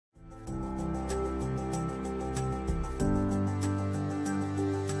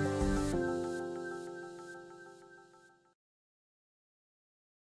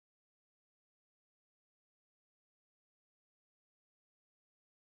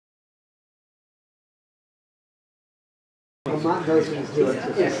Matt knows what he's doing.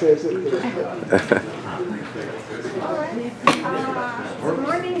 He says it. All right. Good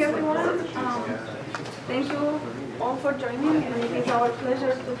morning, everyone. Thank you all for joining, and it is our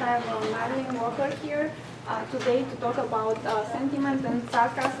pleasure to have Marilyn Walker here today to talk about sentiment and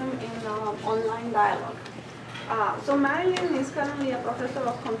sarcasm in online dialogue. So Marilyn is currently a professor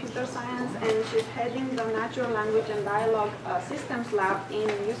of computer science, and she's heading the Natural Language and Dialogue Systems Lab in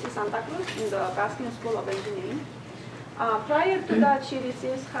UC Santa Cruz in the Baskin School of Engineering. Prior to that, she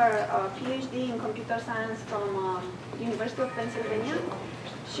receives her PhD in computer science from University of Pennsylvania.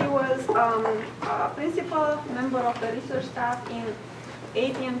 She was a principal member of the research staff in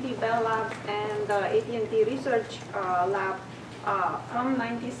AT&T Bell Labs and the AT&T Research Lab from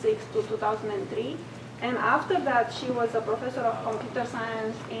 1996 to 2003. And after that, she was a professor of computer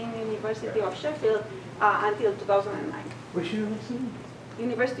science in University of Sheffield until 2009. Which university?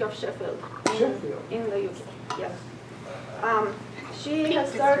 University of Sheffield. Sheffield? In the UK, yes. She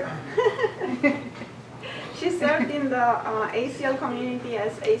has served. She served in the ACL community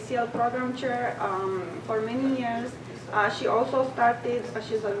as ACL program chair for many years. She also started.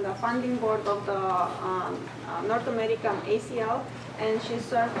 She's on the funding board of the North American ACL, and she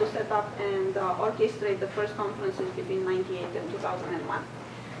served to set up and orchestrate the first conferences between 1998 and 2001.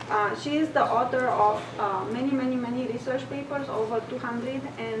 She is the author of many research papers, over 200,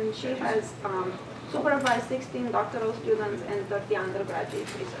 and she has supervised 16 doctoral students and 30 undergraduate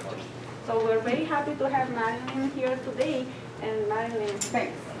researchers. So we're very happy to have Marilyn here today. And Marilyn,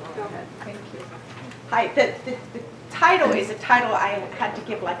 thanks. Go ahead. Thank you. Hi. The title is a title I had to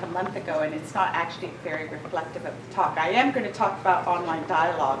give like a month ago, and it's not actually very reflective of the talk. I am going to talk about online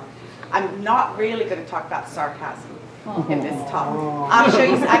dialogue. I'm not really going to talk about sarcasm in this talk. I'll show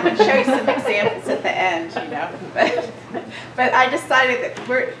you. I can show you some examples at the end, you know. But I decided that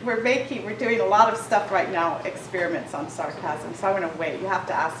we're doing a lot of stuff right now, experiments on sarcasm. So I'm going to wait. You have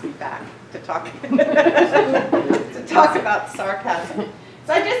to ask me back to talk to talk about sarcasm.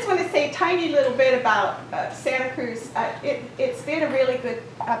 So I just want to say a tiny little bit about Santa Cruz. It's been a really good.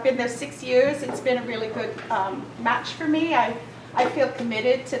 I've been there 6 years. It's been a really good match for me. I feel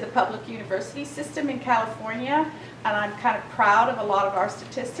committed to the public university system in California, and I'm kind of proud of a lot of our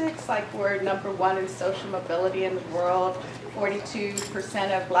statistics. Like we're #1 in social mobility in the world.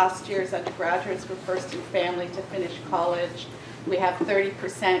 42% of last year's undergraduates were first in family to finish college. We have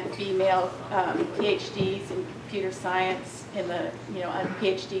 30% female PhDs in computer science in the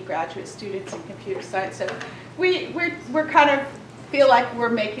PhD graduate students in computer science. So we're kind of feel like we're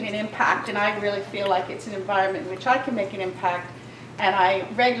making an impact, and I really feel like it's an environment in which I can make an impact. And I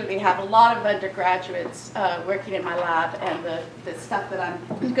regularly have a lot of undergraduates working in my lab, and the stuff that I'm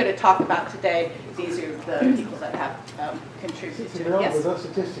going to talk about today, these are the people that have contributed to it. Yes? Were those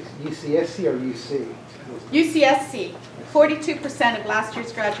statistics UCSC or UC? UCSC. 42% of last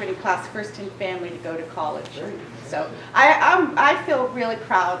year's graduating class first in family to go to college. So I feel really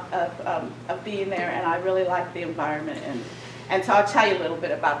proud of being there, and I really like the environment. And so I'll tell you a little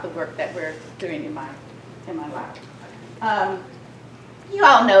bit about the work that we're doing in my lab. You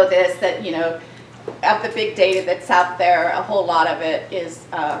all know this, that of the big data that's out there, a whole lot of it is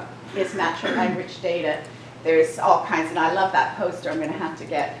natural language data. There's all kinds, and I love that poster. I'm going to have to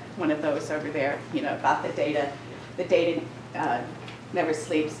get one of those over there, about the data. The data never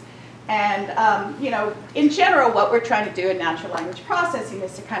sleeps. And in general, what we're trying to do in natural language processing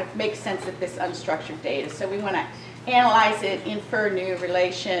is to kind of make sense of this unstructured data. So we want to analyze it, infer new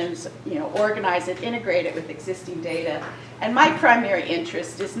relations, organize it, integrate it with existing data. And my primary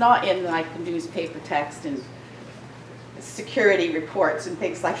interest is not in like the newspaper text and security reports and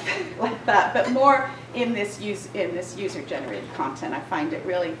things like that, but more in this user-generated content. I find it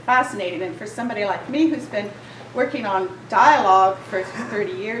really fascinating, and for somebody like me who's been working on dialogue for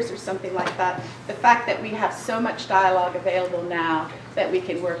 30 years or something like that, the fact that we have so much dialogue available now that we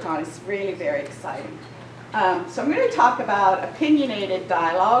can work on is really very exciting. So I'm going to talk about opinionated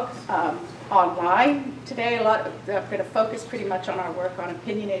dialogue online today. I'm going to focus pretty much on our work on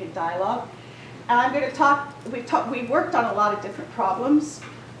opinionated dialogue. And I'm going to talk, we worked on a lot of different problems: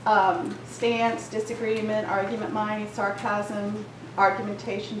 stance, disagreement, argument mining, sarcasm,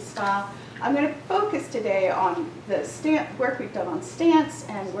 argumentation style. I'm going to focus today on the work we've done on stance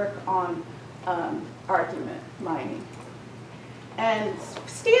and work on argument mining. And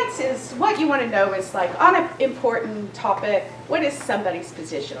stance is what you want to know is, like, on an important topic, what is somebody's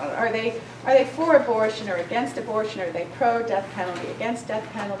position on it? Are they for abortion or against abortion? Are they pro-death penalty, against death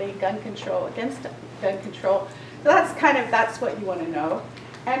penalty, gun control, against gun control? So that's what you want to know.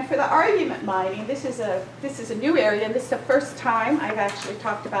 And for the argument mining, this is a new area, and this is the first time I've actually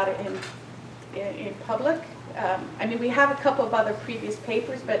talked about it in public. I mean, we have a couple of other previous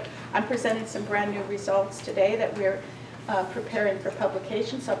papers, but I'm presenting some brand new results today that we're preparing for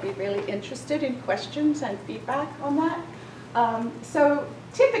publication, so I'll be really interested in questions and feedback on that. So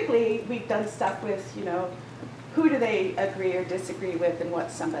typically, we've done stuff with, you know, who do they agree or disagree with and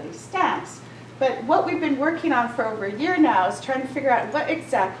what's somebody's stance. But what we've been working on for over a year now is trying to figure out what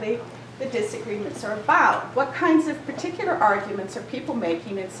exactly the disagreements are about. What kinds of particular arguments are people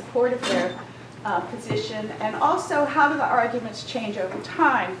making in support of their position, and also how do the arguments change over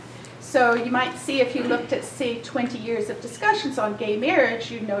time. So you might see, if you looked at, say, 20 years of discussions on gay marriage,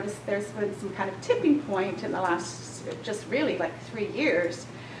 you'd notice there's been some kind of tipping point in the last, just really like 3 years,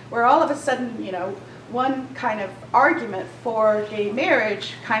 where all of a sudden, you know, one kind of argument for gay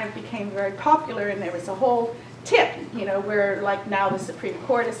marriage kind of became very popular, and there was a whole tip, you know, where like now the Supreme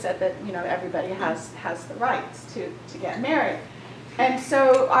Court has said that, you know, everybody has the rights to get married. And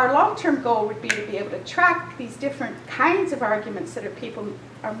so our long-term goal would be to be able to track these different kinds of arguments that people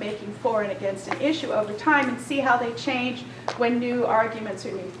are making for and against an issue over time and see how they change when new arguments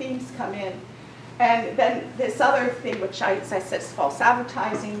or new themes come in. And then this other thing, which as I said, is false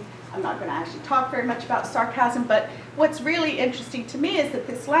advertising. I'm not going to actually talk very much about sarcasm, but what's really interesting to me is that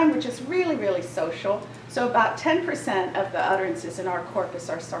this language is really, really social. So about 10% of the utterances in our corpus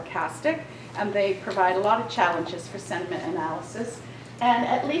are sarcastic, and they provide a lot of challenges for sentiment analysis. And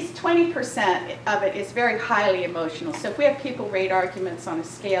at least 20% of it is very highly emotional. So if we have people rate arguments on a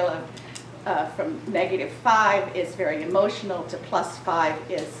scale of from -5 is very emotional to +5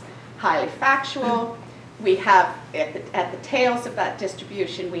 is highly factual. We have, at the tails of that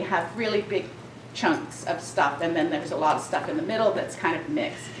distribution, we have really big chunks of stuff, and then there's a lot of stuff in the middle that's kind of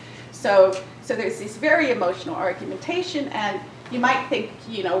mixed. So there's this very emotional argumentation, and you might think,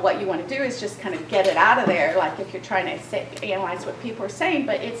 you know, what you want to do is just kind of get it out of there, like if you're trying to analyze what people are saying,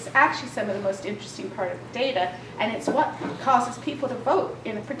 but it's actually some of the most interesting part of the data, and it's what causes people to vote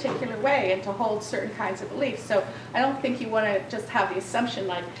in a particular way and to hold certain kinds of beliefs. So I don't think you want to just have the assumption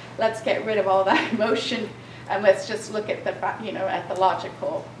like, let's get rid of all that emotion and let's just look at the, you know, at the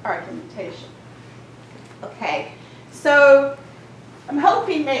logical argumentation. Okay, so I'm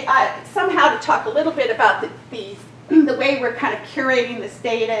hoping somehow to talk a little bit about the way we're kind of curating this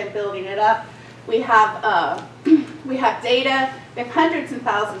data and building it up. We have data, we have hundreds and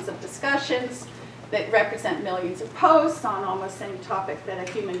thousands of discussions that represent millions of posts on almost any topic that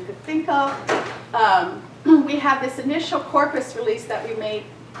a human could think of. We have this initial corpus release that we made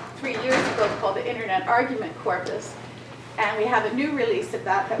 3 years ago called the Internet Argument Corpus. And we have a new release of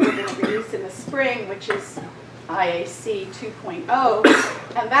that we're going to release in the spring, which is IAC 2.0,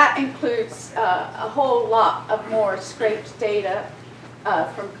 and that includes a whole lot of more scraped data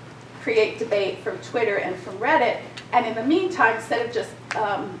from Create Debate, from Twitter, and from Reddit. And in the meantime, instead of just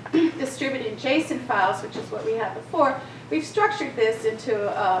distributing JSON files, which is what we had before, we've structured this into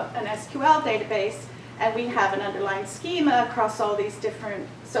an SQL database, and we have an underlying schema across all these different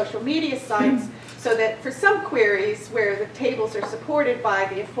social media sites, so that for some queries where the tables are supported by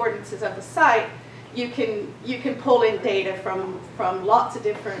the affordances of the site, you can pull in data from lots of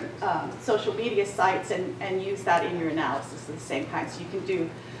different social media sites and use that in your analysis of the same kind. So you can do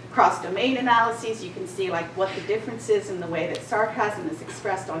cross-domain analyses. You can see like what the difference is in the way that sarcasm is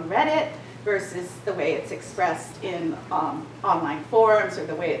expressed on Reddit versus the way it's expressed in online forums or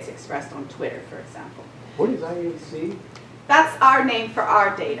the way it's expressed on Twitter, for example. What is IAC? That's our name for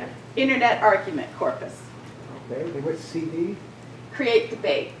our data, Internet Argument Corpus. Okay, and what's CD? Create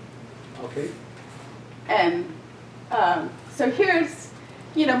Debate. Okay. And so here's,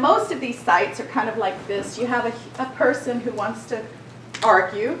 you know, most of these sites are kind of like this. You have a person who wants to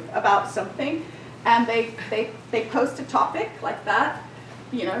argue about something, and they post a topic like that,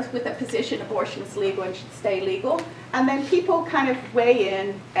 you know, with a position abortion is legal and should stay legal, and then people kind of weigh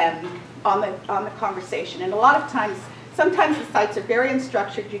in on the conversation. And a lot of times, sometimes the sites are very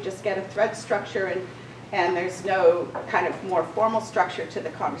unstructured. You just get a thread structure, and there's no kind of more formal structure to the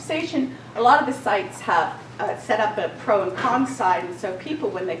conversation. A lot of the sites have set up a pro and con side, and so people,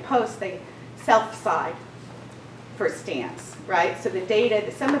 when they post, they self-side for stance, right? So the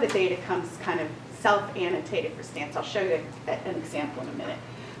data, some of the data comes kind of self-annotated for stance. I'll show you an example in a minute.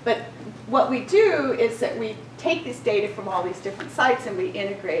 But what we do is that we take this data from all these different sites and we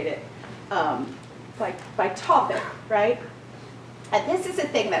integrate it by topic, right? And this is a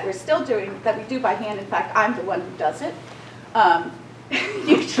thing that we're still doing, that we do by hand. In fact, I'm the one who does it.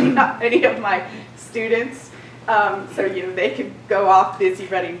 Usually not any of my students. So they can go off busy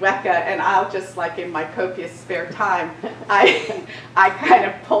running Weka, and I'll just, like in my copious spare time, I kind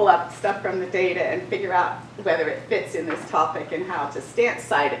of pull up stuff from the data and figure out whether it fits in this topic and how to stance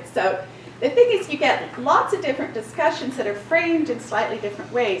cite it. So the thing is, you get lots of different discussions that are framed in slightly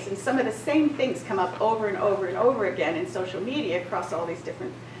different ways, and some of the same things come up over and over and over again in social media across all these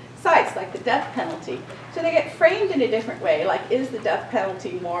different sites, like the death penalty. So they get framed in a different way, like, is the death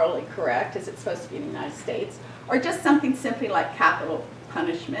penalty morally correct? Is it supposed to be in the United States? Or just something simply like capital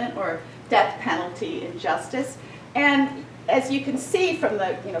punishment or death penalty injustice. And as you can see from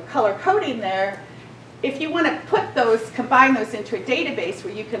the color coding there, if you want to put those, combine those into a database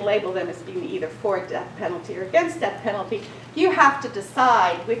where you can label them as being either for death penalty or against death penalty, you have to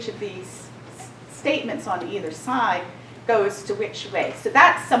decide which of these statements on either side goes to which way. So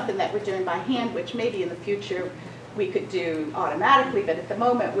that's something that we're doing by hand, which maybe in the future we could do automatically, but at the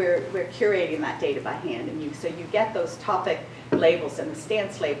moment we're curating that data by hand, and so you get those topic labels and the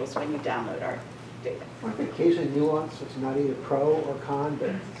stance labels when you download our data. Aren't there occasionally nuance? It's not either pro or con,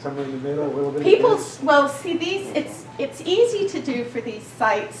 but somewhere in the middle, a little bit. Well, see, it's easy to do for these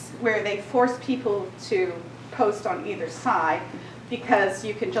sites where they force people to post on either side, because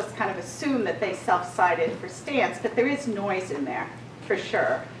you can just kind of assume that they self-cited for stance, but there is noise in there, for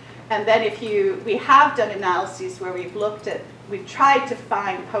sure. And then we have done analyses where we've tried to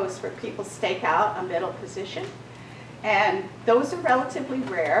find posts where people stake out a middle position, and those are relatively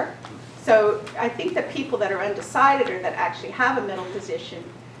rare. So I think that people that are undecided or that actually have a middle position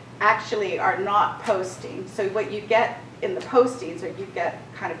actually are not posting. So what you get in the postings, or you get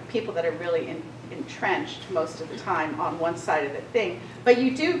kind of people that are really entrenched most of the time on one side of the thing. But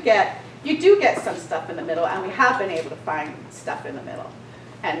you do get some stuff in the middle, and we have been able to find stuff in the middle.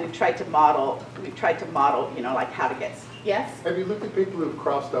 And we've tried to model, like how to get, yes? Have you looked at people who've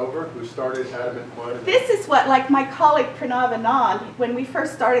crossed over, who started Adamant 1? This is what, like my colleague Pranav Anand, when we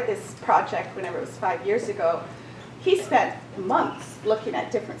first started this project, whenever it was 5 years ago, he spent months looking at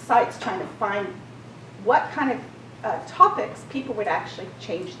different sites trying to find what kind of topics people would actually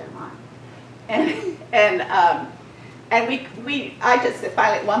change their mind. I just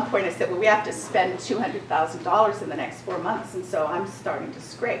finally at one point I said, well, we have to spend $200,000 in the next 4 months, and so I'm starting to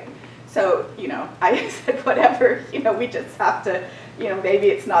scrape. So, I said, whatever, we just have to, maybe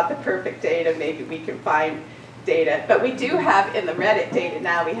it's not the perfect data, maybe we can find data. But we do have in the Reddit data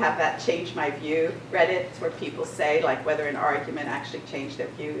now, we have that change my view Reddit, where people say like whether an argument actually changed their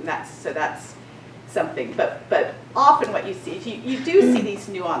view, and that's something. But often what you see, you do see these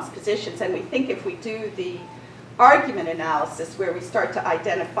nuanced positions, and we think if we do the argument analysis where we start to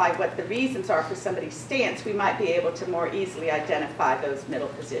identify what the reasons are for somebody's stance, we might be able to more easily identify those middle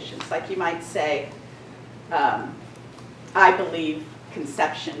positions. Like you might say, I believe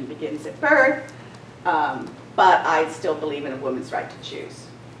conception begins at birth, but I still believe in a woman's right to choose.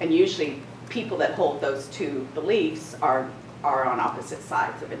 And usually people that hold those two beliefs are on opposite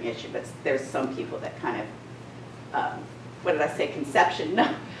sides of an issue, but there's some people that kind of, what did I say, conception?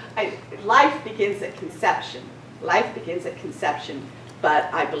 No, life begins at conception. Life begins at conception,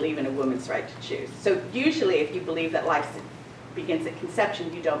 but I believe in a woman's right to choose. So usually if you believe that life begins at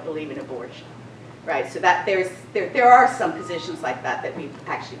conception, you don't believe in abortion, right? So that there are some positions like that we've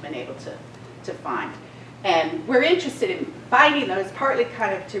actually been able to find. And we're interested in finding those partly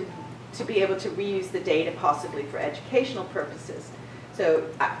kind of to be able to reuse the data possibly for educational purposes. So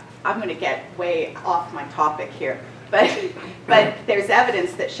I'm going to get way off my topic here, but there's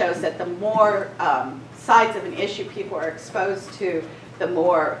evidence that shows that the more sides of an issue people are exposed to, the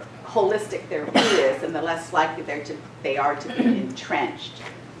more holistic their view is, and the less likely they are to be entrenched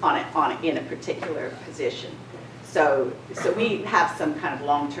in a particular position. So we have some kind of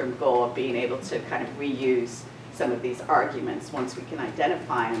long-term goal of being able to kind of reuse some of these arguments once we can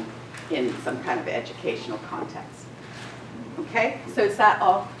identify them in some kind of educational context. Okay, so is that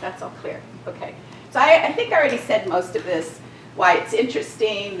all? That's all clear. Okay, so I think I already said most of this, why it's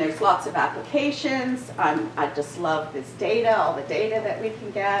interesting. There's lots of applications. I just love this data, all the data that we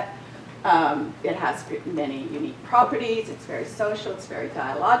can get. It has many unique properties. It's very social. It's very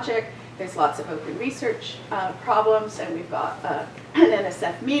dialogic. There's lots of open research problems, and we've got an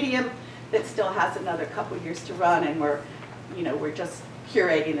NSF medium that still has another couple years to run, and we're just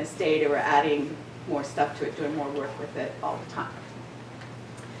curating this data. We're adding more stuff to it, doing more work with it all the time.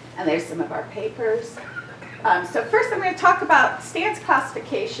 And there's some of our papers. So first I'm going to talk about stance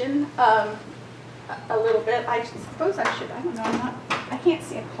classification a little bit. I suppose I should, I don't know, I can't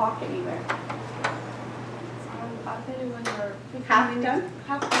see a clock anywhere. I'll tell you when you're 15 Half minutes. done?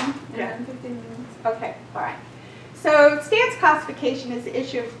 Half done, and Yeah. then 15 minutes. Okay, all right. So stance classification is the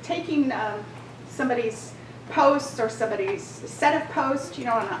issue of taking somebody's posts or somebody's set of posts, you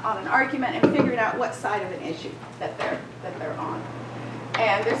know, on an argument, and figuring out what side of an issue that they're on.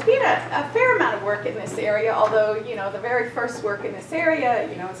 And there's been a fair amount of work in this area, although, you know, the very first work in this area,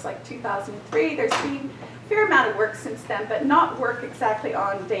 you know, it's like 2003. There's been a fair amount of work since then, but not work exactly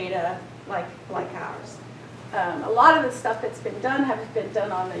on data like ours. A lot of the stuff that's been done has been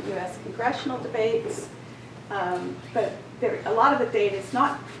done on the U.S. congressional debates, but a lot of the data is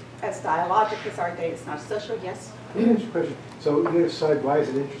not as dialogic as our data. It's not social. Yes? Let me ask you a question. So you decide why is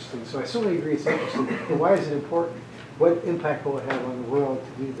it interesting. So I certainly agree it's interesting, but why is it important? What impact will it have on the world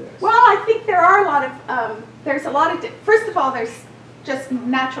to do this? Well, I think there are a lot of, there's a lot of, first of all, there's just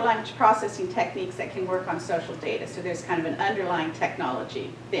natural language processing techniques that can work on social data. So there's kind of an underlying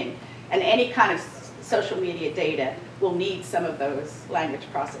technology thing. And any kind of social media data will need some of those language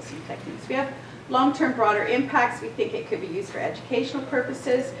processing techniques. We have long-term broader impacts. We think it could be used for educational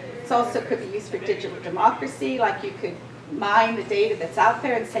purposes. It also could be used for digital democracy. Like you could mine the data that's out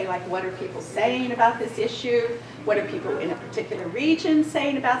there and say, like, what are people saying about this issue? What are people in a particular region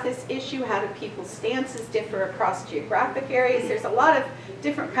saying about this issue? How do people's stances differ across geographic areas? There's a lot of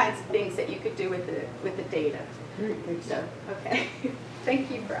different kinds of things that you could do with the data. So, okay,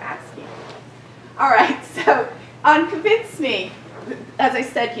 thank you for asking. All right, so on Convince Me, as I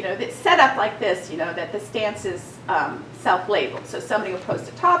said, you know, it's set up like this, you know, that the stance is self-labeled. So somebody will post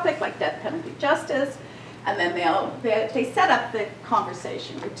a topic like death penalty justice, and then they set up the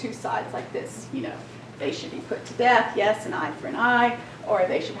conversation with two sides like this, you know. They should be put to death, yes, an eye for an eye, or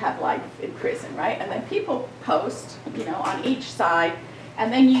they should have life in prison, right? And then people post, you know, on each side,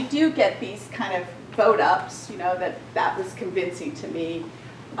 and then you do get these kind of vote-ups, you know, that was convincing to me,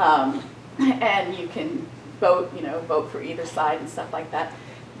 and you can vote, you know, vote for either side and stuff like that.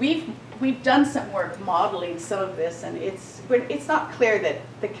 We've done some work modeling some of this, and it's not clear that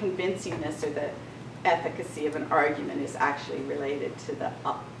the convincingness or the efficacy of an argument is actually related to the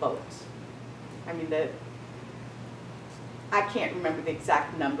upvotes. I mean, I can't remember the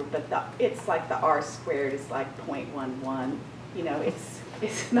exact number, but it's like the R squared is like 0.11. You know,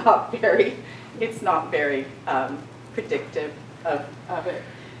 it's not very predictive of it.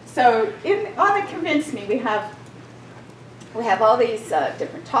 So on the Convince Me, we have all these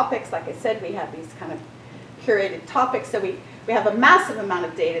different topics. Like I said, we have these kind of curated topics. So we have a massive amount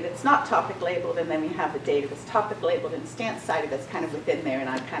of data that's not topic labeled, and then we have the data that's topic labeled and stance cited that's kind of within there, and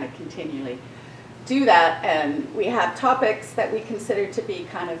I kind of continually do that. And we have topics that we consider to be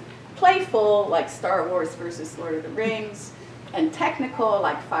kind of playful, like Star Wars versus Lord of the Rings, and technical,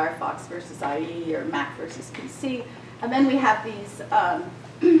 like Firefox versus IE or Mac versus PC. And then we have these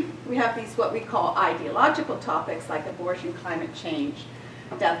what we call ideological topics, like abortion, climate change,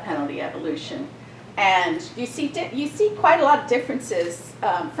 death penalty, evolution. And you see quite a lot of differences.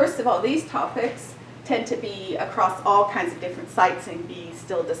 First of all, these topics tend to be across all kinds of different sites and be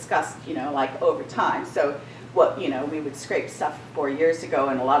still discussed, you know, like over time. So what, you know, we would scrape stuff 4 years ago,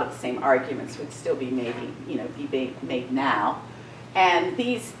 and a lot of the same arguments would still be made now. And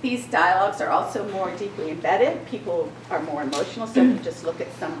these dialogues are also more deeply embedded. People are more emotional. So if you just look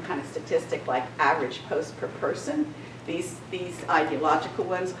at some kind of statistic like average post per person, these ideological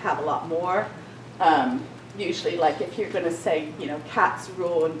ones have a lot more. Usually, like if you're going to say, you know, cats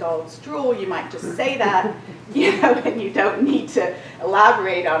rule and dogs drool, you might just say that, you know, and you don't need to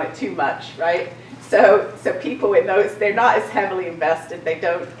elaborate on it too much, right? So people in those, they're not as heavily invested. They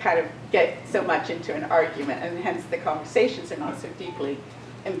don't kind of get so much into an argument, and hence the conversations are not so deeply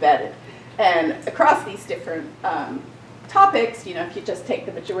embedded. And across these different topics, you know, if you just take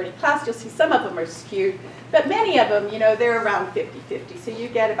the majority class, you'll see some of them are skewed, but many of them, you know, they're around 50-50. So you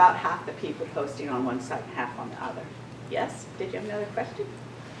get about half the people posting on one side and half on the other. Yes? Did you have another question?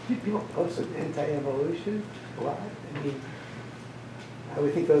 People post an anti-evolution a lot. I mean, I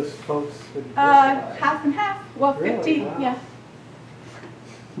would think those folks would. Half and half. Well, Really? 50, Wow. yeah.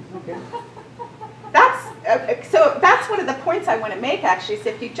 Okay. So that's one of the points I want to make, actually, is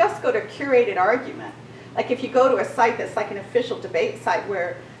if you just go to curated argument, like if you go to a site that's like an official debate site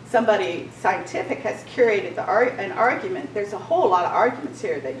where somebody scientific has curated an argument, there's a whole lot of arguments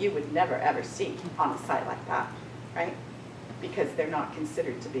here that you would never ever see on a site like that, right? Because they're not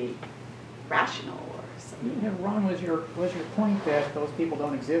considered to be rational or something. Yeah, Ron, was your point that those people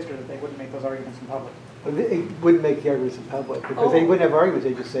don't exist, or that they wouldn't make those arguments in public? But they wouldn't make the arguments in public because they wouldn't have arguments.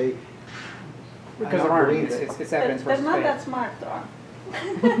 They just say, Because there aren't. It's evidence They're versus not faith. that smart, though.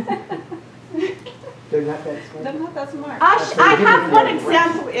 they're not that smart. They're not that smart. I have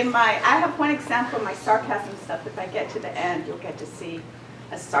one example in my sarcasm stuff. If I get to the end, you'll get to see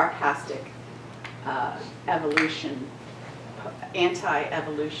a sarcastic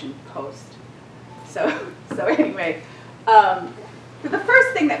anti-evolution post. So anyway, the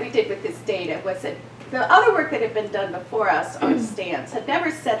first thing that we did with this data was that the other work that had been done before us on stance had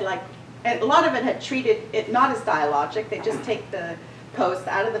never said, like, and a lot of it had treated it not as dialogic. They just take the post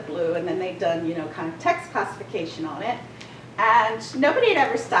out of the blue and then they'd done, you know, kind of text classification on it. And nobody had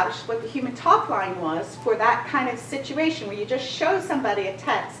ever established what the human talk line was for that kind of situation where you just show somebody a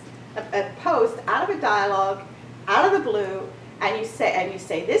text, a post out of a dialogue, out of the blue, and you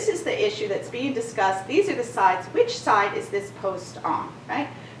say, this is the issue that's being discussed, these are the sides, which side is this post on, right?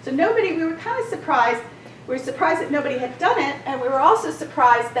 So we were kind of surprised. We were surprised that nobody had done it, and we were also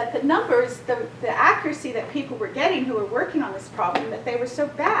surprised that the numbers, the accuracy that people were getting who were working on this problem, that they were so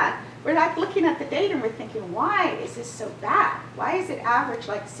bad. We're like looking at the data and we're thinking, why is this so bad? Why is it average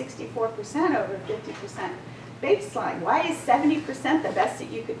like 64% over 50% baseline? Why is 70% the best that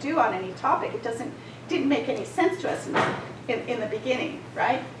you could do on any topic? It didn't make any sense to us in the beginning,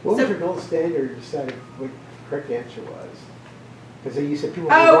 right? What was your gold standard to decide what the correct answer was? Because you said people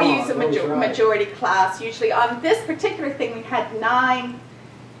were Oh, wrong, we use a right. majority class. Usually on this particular thing, we had 9.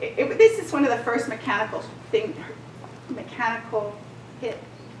 This is one of the first mechanical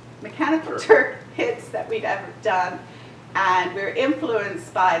Turk hits that we'd ever done. And we were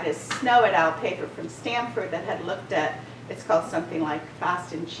influenced by this Snow et al. Paper from Stanford that had looked at, it's called something like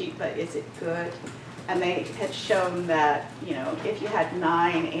Fast and Cheap, but is it good? And they had shown that, you know, if you had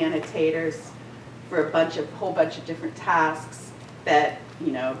 9 annotators for a whole bunch of different tasks, that,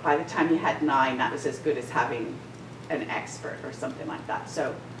 you know, by the time you had 9, that was as good as having an expert or something like that.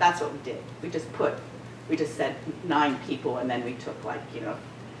 So that's what we did. We just said 9 people, and then we took, like, you know,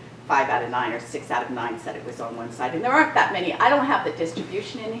 5 out of 9 or 6 out of 9 said it was on one side. And there aren't that many. I don't have the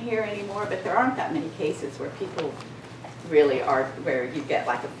distribution in here anymore, but there aren't that many cases where people really are, where you get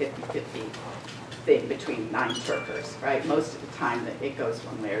like a 50-50 thing between 9 Turkers, right? Most of the time that it goes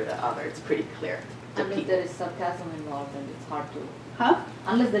one way or the other. It's pretty clear. Unless there is sarcasm involved, then it's hard to. Huh?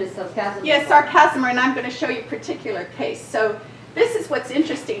 Unless there is sarcasm. Yes, involved. sarcasm, and I'm going to show you a particular case. So this is what's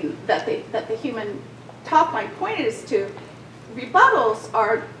interesting that the human top line pointed us to. Rebuttals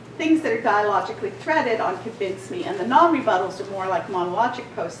are things that are dialogically threaded on convince me, and the non-rebuttals are more like monologic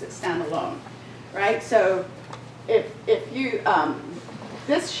posts that stand alone, right? So if you,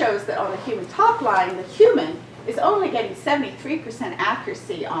 this shows that on the human top line, the human is only getting 73%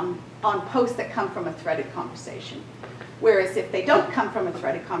 accuracy on posts that come from a threaded conversation. Whereas if they don't come from a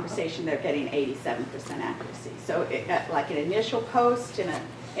threaded conversation, they're getting 87% accuracy. So like an initial post in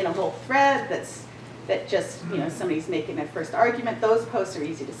a whole thread that just, you know, somebody's making their first argument, those posts are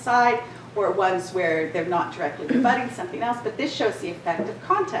easy to decide, or ones where they're not directly rebutting something else. But this shows the effect of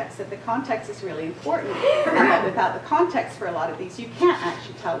context, that the context is really important, and that without the context for a lot of these, you can't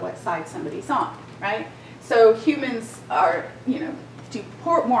actually tell what side somebody's on, right? So humans are, you know, do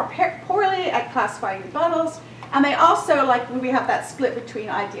more poorly at classifying rebuttals, and they also, like when we have that split between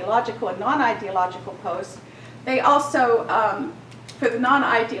ideological and non-ideological posts, they also, for the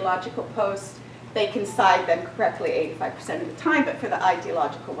non-ideological posts, they can cite them correctly 85% of the time, but for the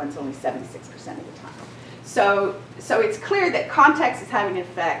ideological ones, only 76% of the time. So it's clear that context is having an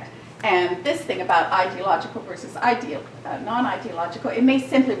effect, and this thing about ideological versus non-ideological, it may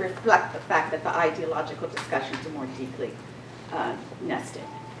simply reflect the fact that the ideological discussions are more deeply nested.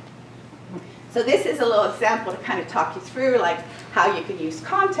 So this is a little example to kind of talk you through, like how you can use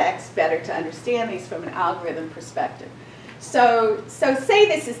context better to understand these from an algorithm perspective. So say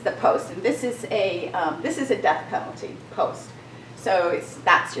this is the post, and this is a death penalty post. So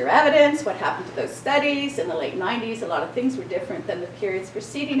that's your evidence, what happened to those studies in the late 90s. A lot of things were different than the periods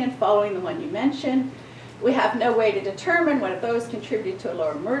preceding and following the one you mentioned. We have no way to determine what of those contributed to a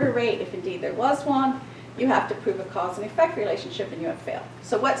lower murder rate, if indeed there was one. You have to prove a cause and effect relationship, and you have failed.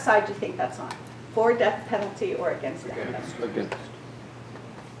 So what side do you think that's on? For death penalty or against death penalty? Against.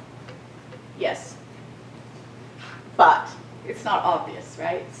 Yes. But it's not obvious,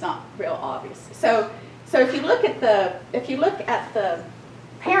 right? It's not real obvious. So if you look at the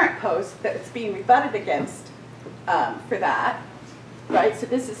parent post that's being rebutted against for that, right? So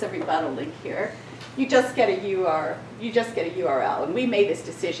this is a rebuttal link here. You just get a URL, and we made this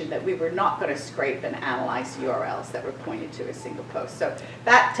decision that we were not going to scrape and analyze URLs that were pointed to a single post. So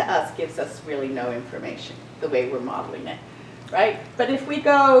that to us gives us really no information, the way we're modeling it, right? But if we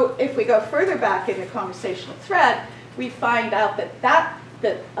go further back in the conversational thread, we find out that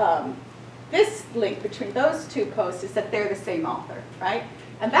this link between those two posts is that they're the same author, right?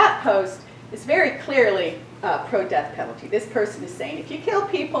 And that post is very clearly pro-death penalty. This person is saying if you kill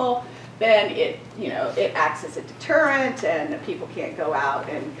people, then it acts as a deterrent, and people can't go out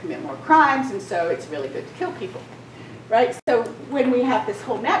and commit more crimes, and so it's really good to kill people. right? So when we have this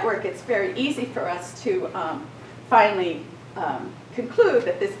whole network, it's very easy for us to finally conclude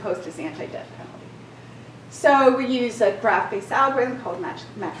that this post is anti-death penalty. So we use a graph-based algorithm called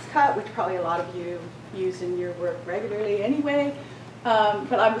max-cut, which probably a lot of you use in your work regularly anyway,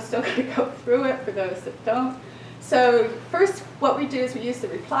 but I'm still going to go through it for those that don't. So first, what we do is we use the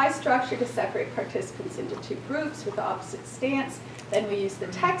reply structure to separate participants into two groups with the opposite stance. Then we use the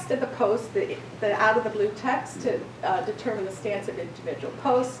text of the post, the out of the blue text, to determine the stance of individual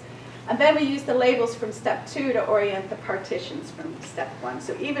posts. And then we use the labels from step 2 to orient the partitions from step 1.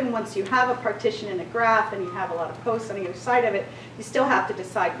 So even once you have a partition in a graph and you have a lot of posts on either side of it, you still have to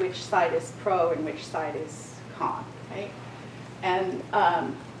decide which side is pro and which side is con, right? And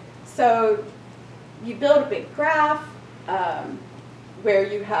so you build a big graph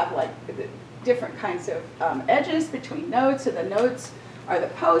where you have like different kinds of edges between nodes. So the nodes are the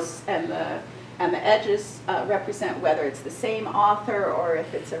posts, and the edges represent whether it's the same author or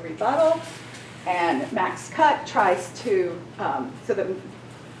if it's a rebuttal. And max-cut tries to,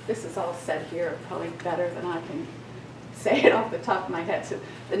 this is all said here probably better than I can say it off the top of my head. So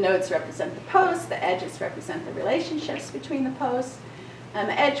the nodes represent the posts, the edges represent the relationships between the posts, and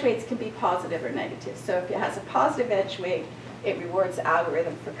the edge weights can be positive or negative. So if it has a positive edge weight, it rewards the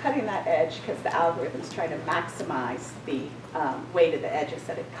algorithm for cutting that edge because the algorithm's trying to maximize the weight of the edges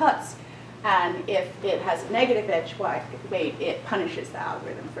that it cuts. And if it has a negative edge weight, it punishes the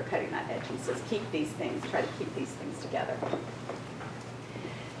algorithm for cutting that edge and says, keep these things, try to keep these things together.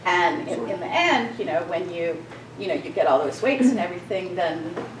 And in the end, when you get all those weights and everything,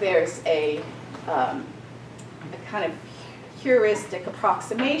 then there's a kind of heuristic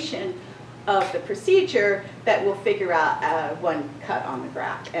approximation of the procedure that will figure out one cut on the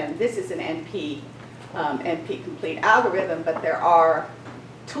graph. And this is an NP complete algorithm, but there are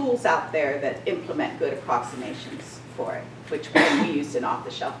tools out there that implement good approximations for it, which we used an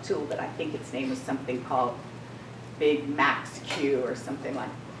off-the-shelf tool that I think its name was something called Big Max Q or something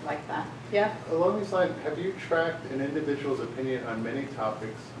like that. Yeah? Along these lines, have you tracked an individual's opinion on many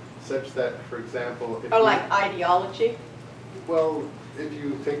topics such that, for example, if like ideology? Well, if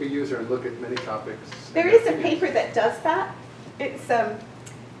you take a user and look at many topics. There is a paper that does that. It's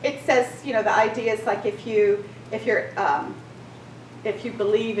it says, the idea is like if you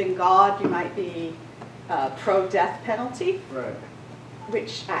believe in God, you might be pro-death penalty. Right.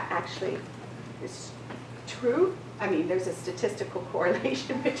 Which actually is true. I mean, there's a statistical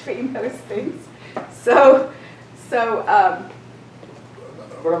correlation between those things. So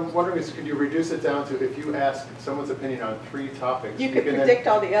what I'm wondering is, could you reduce it down to if you ask someone's opinion on 3 topics, you could predict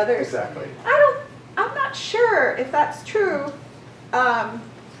all the others? Exactly. I'm not sure if that's true.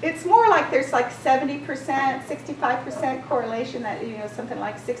 It's more like there's like 70%, 65% correlation that, something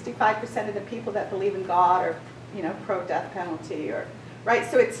like 65% of the people that believe in God are, pro-death penalty, or, right?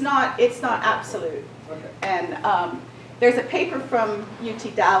 So it's not absolute. Okay. And there's a paper from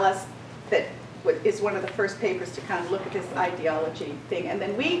UT Dallas that is one of the first papers to kind of look at this ideology thing. And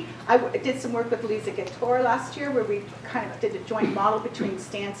then I did some work with Lisa Gator last year where we kind of did a joint model between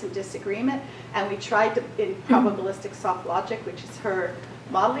stance and disagreement. And we tried to, in probabilistic soft logic, which is her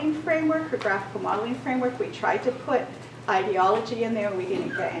modeling framework, her graphical modeling framework, we tried to put ideology in there and we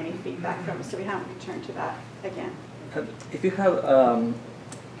didn't get any feedback from it. So we haven't returned to that again. If you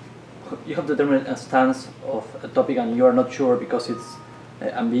have determined a stance of a topic and you are not sure because it's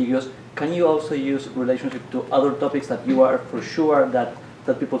ambiguous, can you also use relationship to other topics that you are for sure that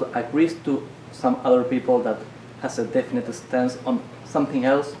people agrees to some other people that has a definite stance on something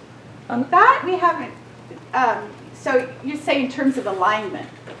else? And that we haven't. So you say in terms of alignment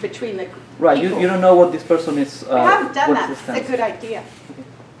between the right, people. you don't know what this person is. We haven't done that. It's a good idea. Okay.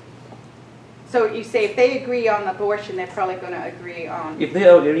 So you say if they agree on abortion, they're probably going to agree on... If they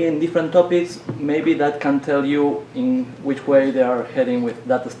agree in different topics, maybe that can tell you in which way they are heading with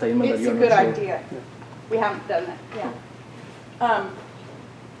that statement that you're not sure. It's a good idea. Yeah. We haven't done that, yeah.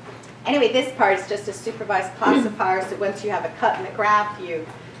 Anyway, this part is just a supervised classifier. So once you have a cut in the graph, you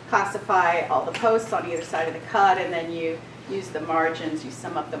classify all the posts on either side of the cut, and then you use the margins, you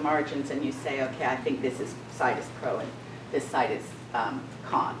sum up the margins, and you say, okay, I think this side is pro and this side is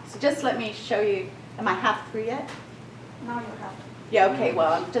con. So just let me show you, am I half through yet? Now you have. Yeah, okay,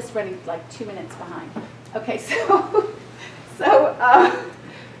 well, I'm just running like 2 minutes behind. Okay,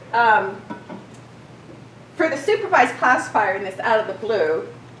 for the supervised classifier in this out of the blue,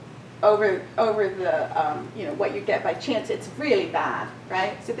 over the, what you get by chance, it's really bad,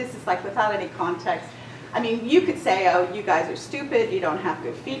 right? So this is like without any context. I mean, you could say, oh, you guys are stupid, you don't have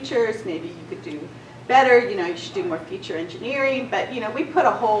good features, maybe you could do better, you know, you should do more feature engineering, but, you know, we put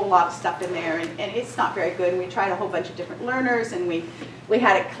a whole lot of stuff in there, and it's not very good. And we tried a whole bunch of different learners, and we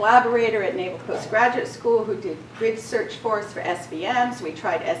had a collaborator at Naval Postgraduate School who did grid search for us for SVM, so we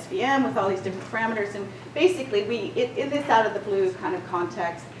tried SVM with all these different parameters, and basically in this out of the blue kind of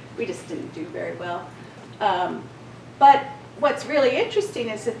context, we just didn't do very well. But what's really interesting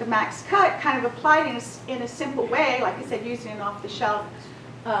is that the max cut kind of applied in a simple way, like I said, using an off-the-shelf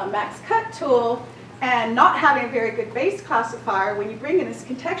max cut tool, and not having a very good base classifier. When you bring in this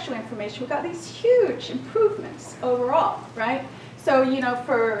contextual information, we got these huge improvements overall, right? So, you know,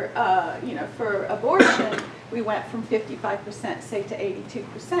 for abortion, we went from 55%, say, to 82%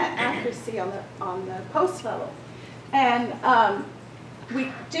 accuracy on the post level, and we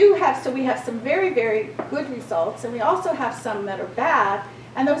have some very, very good results, and we also have some that are bad,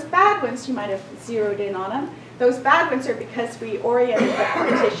 and those bad ones, you might have zeroed in on them. Those bad ones are because we oriented the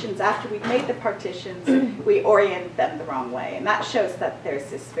partitions, after we made the partitions, we oriented them the wrong way, and that shows that there's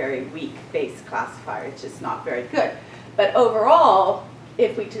this very weak base classifier. It's just not very good. But overall,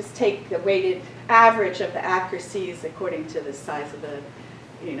 if we just take the weighted average of the accuracies according to the size of the,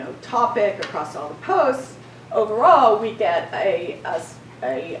 you know, topic across all the posts, overall we get a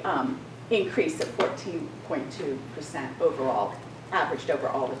increase of 14.2% overall, averaged over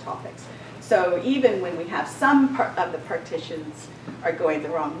all the topics. So even when we have some of the partitions are going the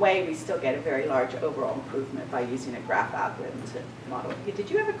wrong way, we still get a very large overall improvement by using a graph algorithm to model it. Did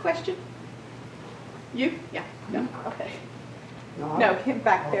you have a question? You? Yeah. No? Okay. No, him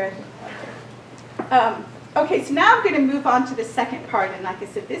back there. Okay, so now I'm going to move on to the second part, and like I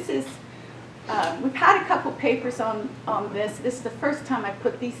said, this is, we've had a couple papers on this. This is the first time I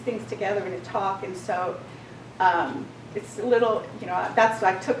put these things together in a talk, and so it's a little, you know, that's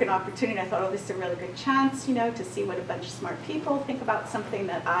why I took an opportunity. I thought, oh, this is a really good chance, you know, to see what a bunch of smart people think about something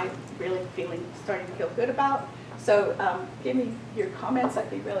that I'm really starting to feel good about. So give me your comments. I'd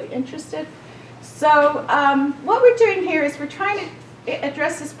be really interested. So what we're doing here is we're trying to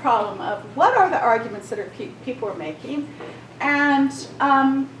address this problem of what are the arguments that people are making, and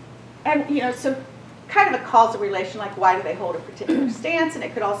you know, so kind of a causal relation, like why do they hold a particular stance, and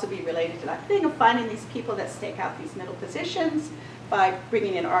it could also be related to that thing of finding these people that stake out these middle positions by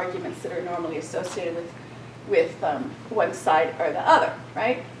bringing in arguments that are normally associated with one side or the other,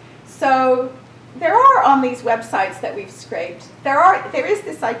 right? So there are on these websites that we've scraped, there is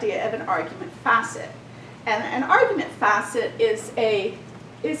this idea of an argument facet, and an argument facet is a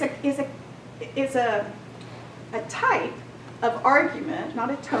type of argument,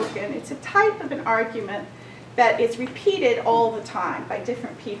 not a token. It's a type of an argument that is repeated all the time by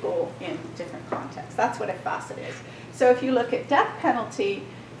different people in different contexts. That's what a facet is. So if you look at death penalty,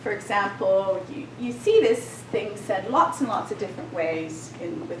 for example, you see this thing said lots and lots of different ways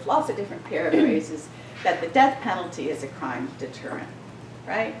with lots of different paraphrases that the death penalty is a crime deterrent,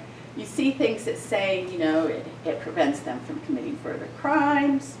 right? You see things that say, you know, it prevents them from committing further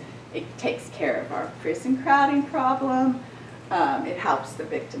crimes, it takes care of our prison crowding problem, it helps the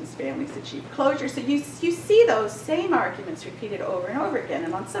victims' families achieve closure. So you see those same arguments repeated over and over again.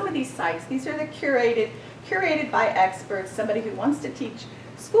 And on some of these sites, these are the curated by experts, somebody who wants to teach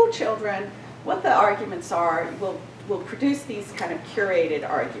school children what the arguments are, will produce these kind of curated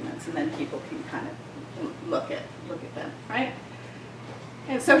arguments, and then people can kind of look at them, right?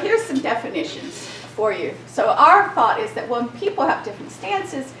 And so here's some definitions for you. So our thought is that when people have different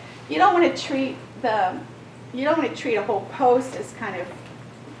stances, you don't want to treat a whole post as kind of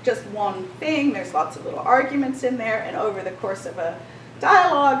just one thing. There's lots of little arguments in there, and over the course of a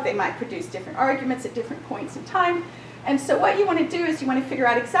dialogue, they might produce different arguments at different points in time. And so what you want to do is you want to figure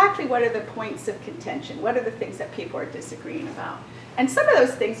out exactly what are the points of contention, what are the things that people are disagreeing about. And some of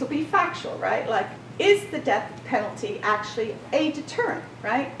those things will be factual, right? Like, is the death penalty actually a deterrent,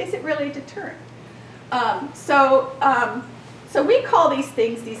 right? Is it really a deterrent? So we call these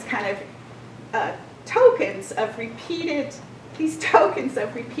things these kind of tokens of repeated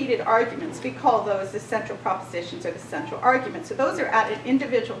arguments. We call those the central propositions or the central arguments. So those are at an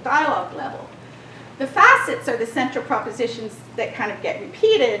individual dialogue level. The facets are the central propositions that kind of get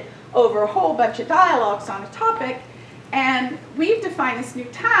repeated over a whole bunch of dialogues on a topic. And we've defined this new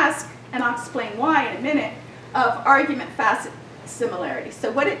task, and I'll explain why in a minute, of argument facet similarity.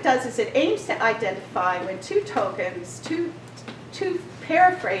 So what it does is it aims to identify when two tokens, two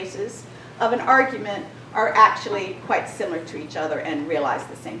paraphrases of an argument are actually quite similar to each other and realize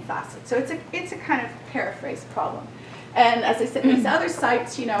the same facet. So it's a kind of paraphrase problem. And as I said, these other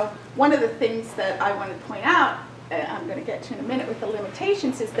sites, you know, one of the things that I want to point out, I'm going to get to in a minute with the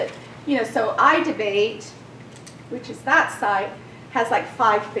limitations, is that, you know, so iDebate, which is that site, has like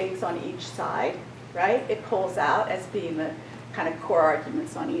 5 things on each side. right? It pulls out as being the kind of core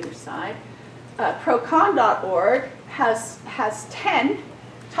arguments on either side. Procon.org has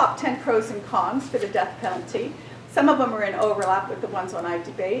top 10 pros and cons for the death penalty. Some of them are in overlap with the ones on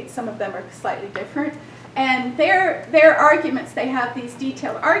iDebate. Some of them are slightly different. And their arguments, they have these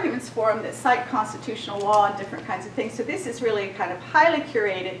detailed arguments for them that cite constitutional law and different kinds of things. So this is really kind of highly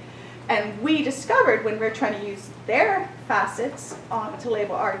curated. And we discovered when we were trying to use their facets to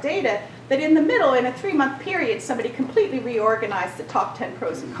label our data, that in the middle, in a 3-month period, somebody completely reorganized the top 10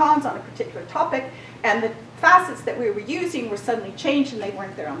 pros and cons on a particular topic, and the facets that we were using were suddenly changed and they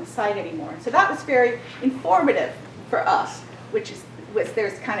weren't there on the site anymore. So that was very informative for us,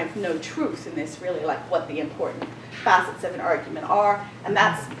 there's kind of no truth in this, really, like what the important facets of an argument are. And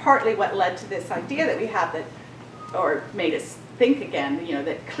that's partly what led to this idea that we have that, or made us think again,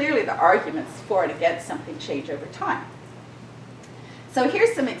 that clearly the arguments for and against something change over time. So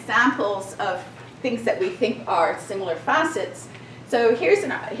here's some examples of things that we think are similar facets. So here's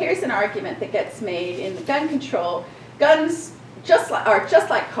an argument that gets made in the gun control. Guns are just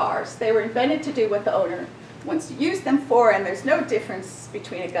like cars. They were invented to do what the owner wants to use them for, and there's no difference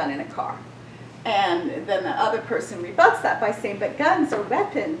between a gun and a car. And then the other person rebuts that by saying, but guns are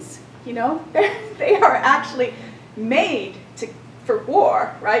weapons. They are actually made for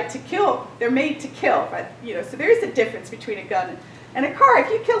war, right? To kill. They're made to kill, right? So there is a difference between a gun and a car. If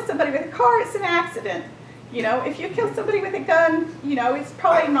you kill somebody with a car, it's an accident. If you kill somebody with a gun, it's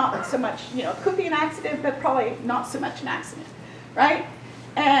probably not so much, it could be an accident, but probably not so much an accident, right?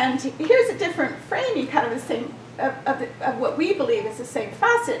 And here's a different framing, kind of the same, of what we believe is the same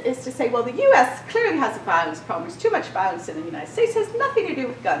facet, is to say, well, the U.S. clearly has a violence problem. There's too much violence in the United States. It has nothing to do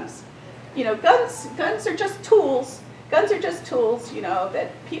with guns. Guns are just tools. Guns are just tools,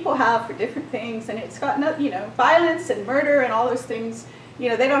 that people have for different things, and it's got no, violence and murder and all those things,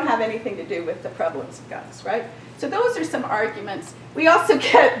 they don't have anything to do with the prevalence of guns, right? So those are some arguments. We also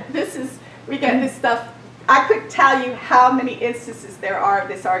get, we get this stuff. I could tell you how many instances there are of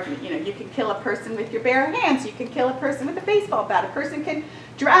this argument. You can kill a person with your bare hands. You can kill a person with a baseball bat. A person can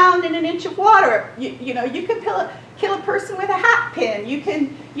drown in an inch of water. You can kill a person with a hat pin. You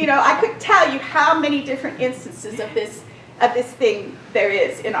can, I could tell you how many different instances of this thing there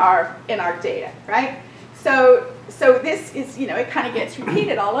is in our data, right? So this is, it kind of gets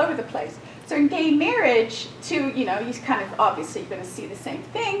repeated all over the place. So in gay marriage, too, you kind of obviously you're going to see the same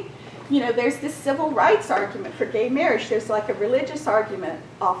thing. There's this civil rights argument for gay marriage. There's like a religious argument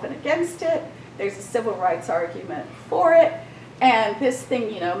often against it. There's a civil rights argument for it. And this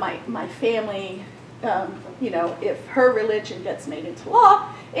thing, my family, if her religion gets made into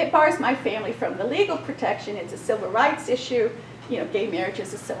law, it bars my family from the legal protection. It's a civil rights issue. Gay marriage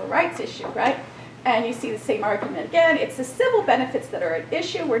is a civil rights issue, right? And you see the same argument again. It's the civil benefits that are at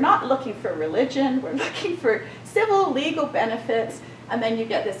issue. We're not looking for religion. We're looking for civil legal benefits. And then you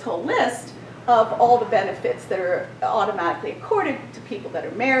get this whole list of all the benefits that are automatically accorded to people that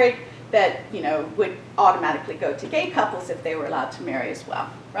are married that, would automatically go to gay couples if they were allowed to marry as well,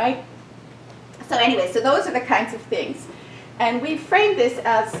 right? So anyway, so those are the kinds of things. And we framed this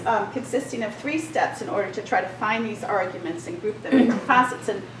as consisting of 3 steps in order to try to find these arguments and group them into facets.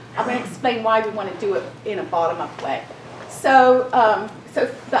 And I'm going to explain why we want to do it in a bottom-up way. So, so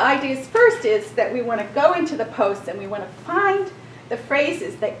the idea first is that we want to go into the post and we want to find the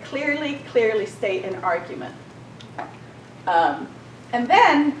phrases that clearly state an argument. And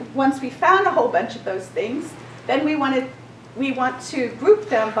then, once we found a whole bunch of those things, then we want to group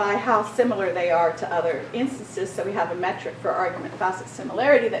them by how similar they are to other instances. So we have a metric for argument facet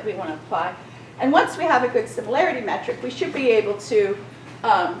similarity that we want to apply. And once we have a good similarity metric, we should be able to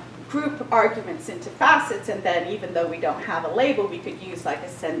group arguments into facets. And then, even though we don't have a label, we could use like a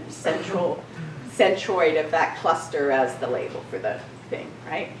centroid of that cluster as the label for the thing,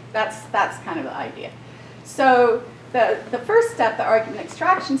 right? That's kind of the idea. So the first step, the argument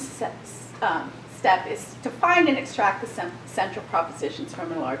extraction step, is to find and extract the central propositions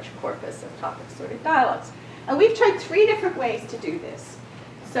from a large corpus of topic-sorted dialogues. And we've tried 3 different ways to do this.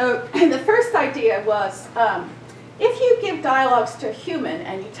 So the first idea was, if you give dialogues to a human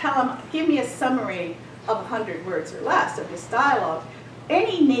and you tell them, give me a summary of 100 words or less of this dialogue,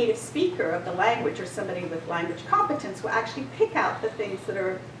 any native speaker of the language or somebody with language competence will actually pick out the things that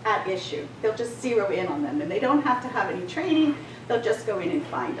are at issue. They'll just zero in on them, and they don't have to have any training. They'll just go in and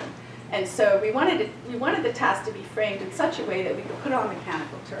find them. And so we wanted the task to be framed in such a way that we could put on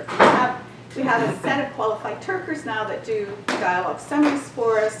mechanical Turk. We have a set of qualified Turkers now that do dialogue summaries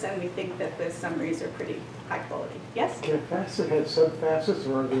for us, and we think that the summaries are pretty high quality. Yes? Can a facet have sub-facets,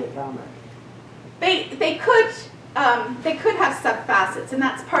 or are they atomic? They could They could have subfacets, and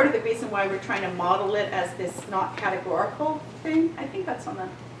that's part of the reason why we're trying to model it as this not categorical thing. I think that's on the,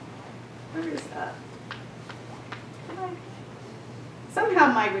 where is that?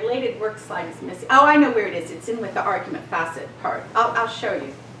 Somehow my related work slide is missing. Oh, I know where it is. It's in with the argument facet part. I'll show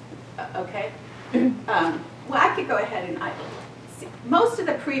you. Okay? Well, I could go ahead and see. Most of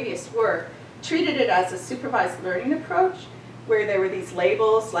the previous work treated it as a supervised learning approach, where there were these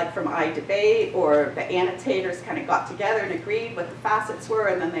labels, like from iDebate, or the annotators kind of got together and agreed what the facets were,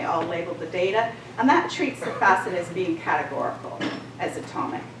 and then they all labeled the data. And that treats the facet as being categorical, as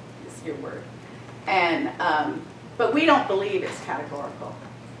atomic, is your word. And, but we don't believe it's categorical.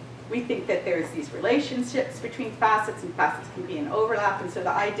 We think that there's these relationships between facets, and facets can be an overlap, and so the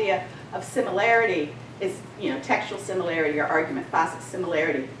idea of similarity is, you know, textual similarity or argument facet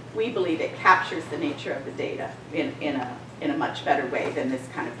similarity. We believe it captures the nature of the data in a much better way than this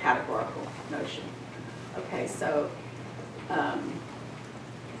kind of categorical notion. Okay, so,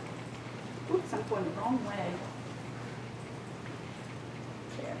 oops, I'm going the wrong way.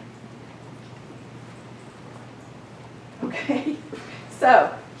 There. Okay,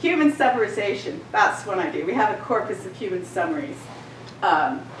 so human summarization, that's one idea. We have a corpus of human summaries.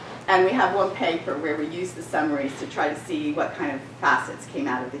 And we have one paper where we use the summaries to try to see what kind of facets came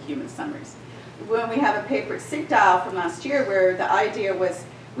out of the human summaries. When we have a paper at SIGDAL from last year where the idea was,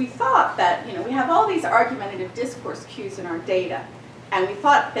 we thought that, you know, we have all these argumentative discourse cues in our data, and we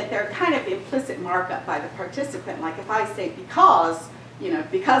thought that they're kind of implicit markup by the participant. Like if I say because, you know,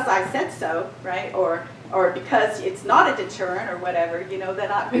 because I said so, right, or because it's not a deterrent or whatever, you know,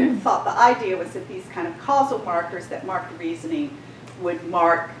 then I thought the idea was that these kind of causal markers that mark the reasoning would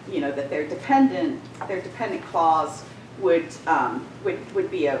mark, you know, that their dependent clause would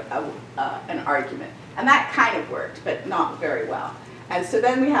be an argument. And that kind of worked, but not very well. And so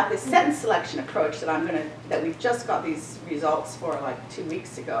then we have this sentence selection approach that we've just got these results for like 2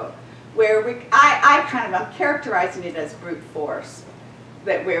 weeks ago, where I'm characterizing it as brute force,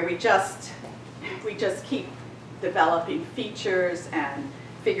 that where we just keep developing features and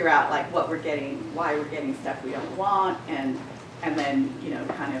figure out like what we're getting, why we're getting stuff we don't want, and then, you know,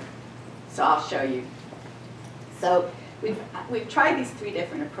 kind of, so I'll show you. So we've tried these 3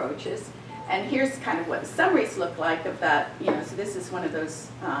 different approaches, and here's kind of what the summaries look like of that, you know, so this is one of those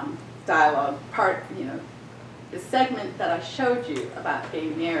dialogue part, you know, the segment that I showed you about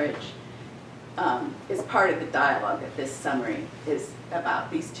gay marriage is part of the dialogue that this summary is about,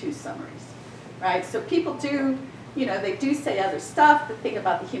 these 2 summaries, right? So people do, you know, they do say other stuff. The thing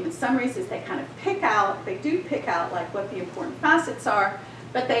about the human summaries is they kind of pick out like what the important facets are,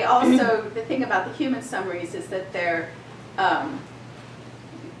 but they also, the thing about the human summaries is that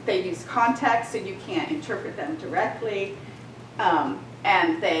they use context, so you can't interpret them directly,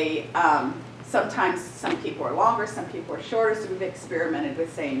 and they, sometimes some people are longer, some people are shorter, so we've experimented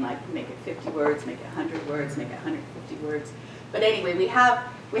with saying like make it 50 words, make it 100 words, make it 150 words. But anyway, we have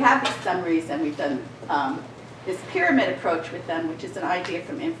these summaries, and we've done this pyramid approach with them, which is an idea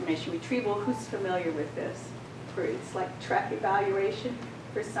from information retrieval. Who's familiar with this? Cruz, like track evaluation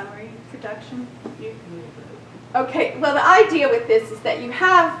for summary production? You? Okay, well the idea with this is that you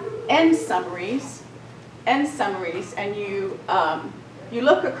have end summaries, and you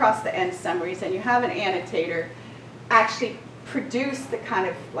look across the end summaries, and you have an annotator actually produce the kind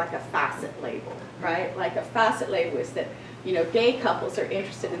of like a facet label, right? Like a facet label is that, you know, gay couples are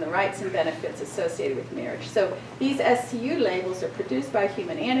interested in the rights and benefits associated with marriage. So these STU labels are produced by a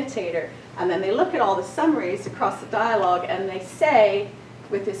human annotator, and then they look at all the summaries across the dialogue, and they say,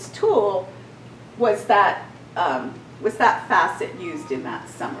 with this tool, was that facet used in that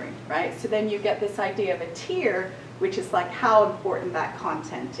summary, right? So then you get this idea of a tier, which is like how important that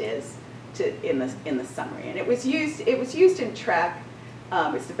content is in the summary. And it was used in TREC.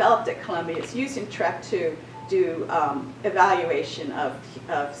 It's developed at Columbia. It's used in TREC to do evaluation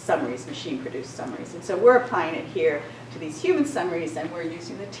of summaries, machine-produced summaries. And so we're applying it here to these human summaries, and we're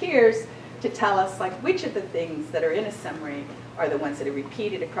using the tiers to tell us like which of the things that are in a summary are the ones that are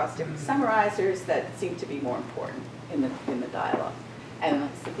repeated across different summarizers that seem to be more important in the dialogue. And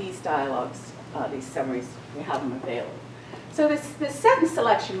so these dialogues, these summaries, we have them available. So this sentence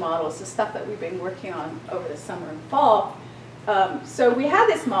selection model is the stuff that we've been working on over the summer and fall. So we had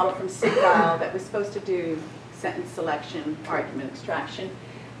this model from SIGDAL that was supposed to do sentence selection, argument extraction,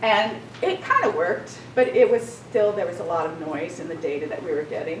 and it kind of worked, but it was still, there was a lot of noise in the data that we were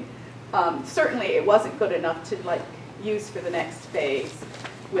getting. Certainly it wasn't good enough to like use for the next phase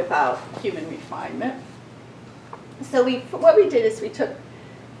without human refinement. So what we did is we took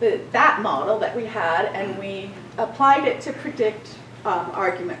that model that we had, and we applied it to predict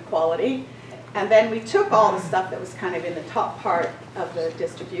argument quality. And then we took all the stuff that was kind of in the top part of the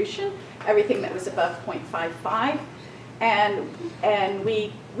distribution, everything that was above 0.55, and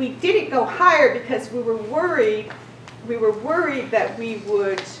we didn't go higher because we were worried that we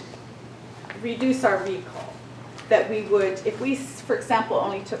would reduce our recall. That we would, if we, for example,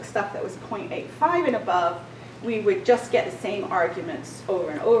 only took stuff that was 0.85 and above, we would just get the same arguments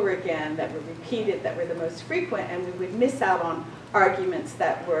over and over again that were repeated, that were the most frequent, and we would miss out on arguments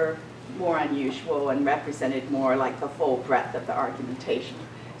that were more unusual and represented more like the full breadth of the argumentation.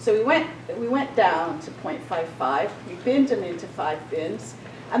 So we went down to 0.55, we binned them into 5 bins,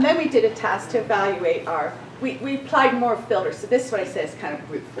 and then we did a task to evaluate our, we applied more filters. So this is what I say is kind of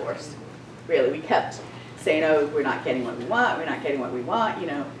brute force. Really, we kept saying, oh, we're not getting what we want, we're not getting what we want, you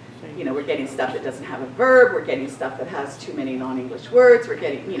know, we're getting stuff that doesn't have a verb, we're getting stuff that has too many non-English words, we're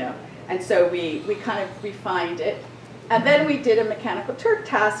getting, and so we kind of refined it. And then we did a mechanical Turk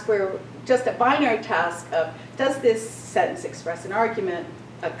task where just a binary task of, does this sentence express an argument,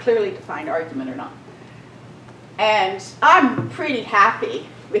 a clearly defined argument or not? And I'm pretty happy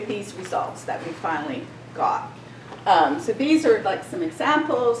with these results that we finally got. So these are like some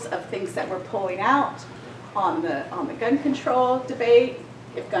examples of things that we're pulling out on the gun control debate.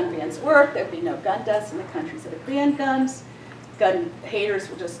 If gun bans work, there'd be no gun deaths in the countries that have banned guns. Gun haters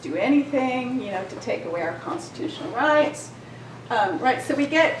will just do anything, to take away our constitutional rights. Right, so we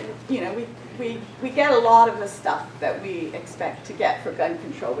get, we get a lot of the stuff that we expect to get for gun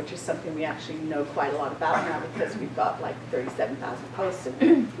control, which is something we actually know quite a lot about now because we've got like 37,000 posts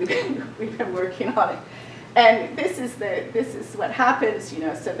and we've been working on it. And this is what happens,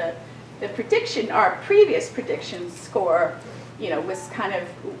 so the prediction, our previous prediction score,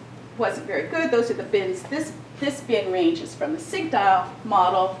 wasn't very good. Those are the bins. This bin range is from the Sigdal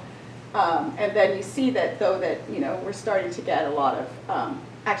model, and then you see that we're starting to get a lot of.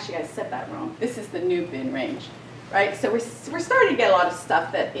 Actually, I said that wrong. This is the new bin range, right? So we're starting to get a lot of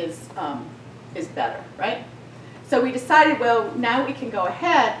stuff that is better, right? So we decided, well, now we can go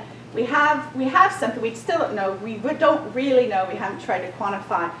ahead. We have something. We still don't know. We don't really know. We haven't tried to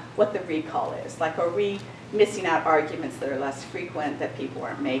quantify what the recall is. Like, are we missing out arguments that are less frequent that people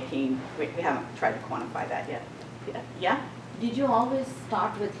aren't making? We haven't tried to quantify that yet. Yeah? Did you always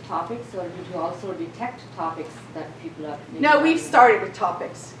start with topics, or did you also detect topics that people are? No, we've started with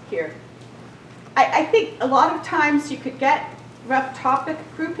topics here. I think a lot of times you could get rough topic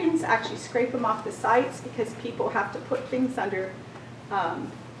groupings, actually scrape them off the sites because people have to put things under.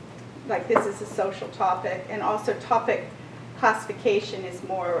 Like this is a social topic, and also topic classification is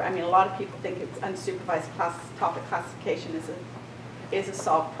more, a lot of people think it's unsupervised topic classification is a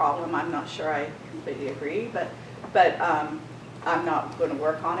solved problem. I'm not sure I completely agree, but I'm not going to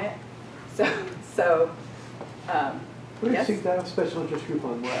work on it. What is yes? SIGDIAL? Special interest group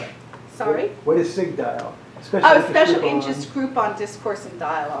on what? Sorry? What is SIGDIAL? Special interest group on discourse and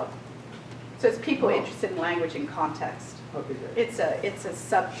dialogue. So it's people interested in language and context. Okay, great. It's a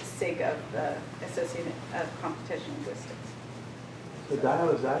sub-sig of the Association of Computational Linguistics. So dial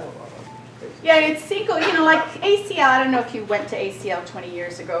is dialogue. Basically. Yeah, it's single, like ACL, I don't know if you went to ACL 20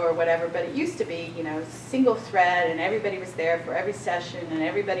 years ago or whatever, but it used to be, single thread, and everybody was there for every session, and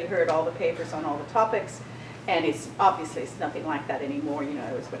everybody heard all the papers on all the topics, and it's nothing like that anymore.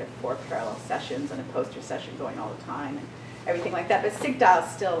 It was 4 parallel sessions and a poster session going all the time, and everything like that, but SIGDIAL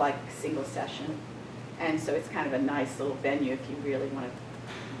is still like single session, and so it's kind of a nice little venue if you really want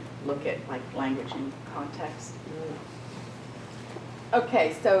to look at like language and context.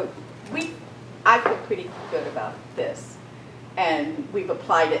 Okay, so I feel pretty good about this, and we've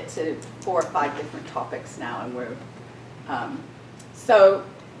applied it to 4 or 5 different topics now, and we're so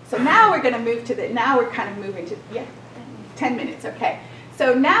now we're going to move to now we're kind of moving to 10 minutes. Okay,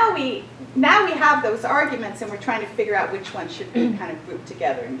 so now we have those arguments, and we're trying to figure out which ones should be kind of grouped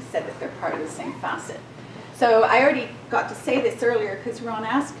together, and we said that they're part of the same facet. So I already got to say this earlier because Ron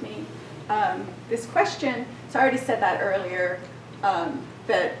asked me this question. So I already said that earlier.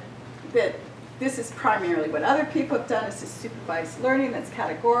 That this is primarily what other people have done. This is supervised learning that's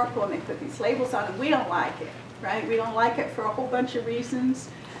categorical, and they put these labels on, and we don't like it, right? We don't like it for a whole bunch of reasons.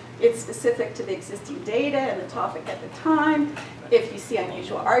 It's specific to the existing data and the topic at the time. If you see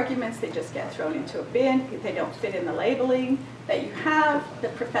unusual arguments, they just get thrown into a bin. If they don't fit in the labeling that you have, the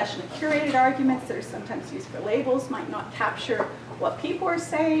professionally curated arguments that are sometimes used for labels might not capture what people are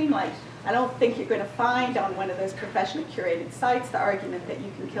saying. Like, I don't think you're going to find on one of those professionally curated sites the argument that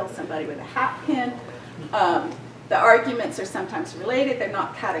you can kill somebody with a hat pin. The arguments are sometimes related, they're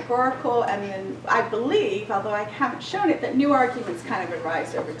not categorical, and then I believe, although I haven't shown it, that new arguments kind of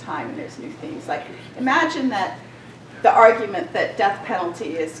arise over time and there's new things. Like, imagine that the argument that death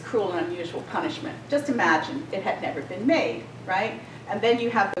penalty is cruel and unusual punishment. Just imagine it had never been made, right? And then you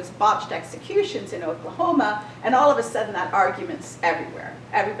have those botched executions in Oklahoma, and all of a sudden that argument's everywhere.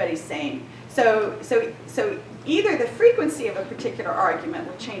 Everybody's saying, so either the frequency of a particular argument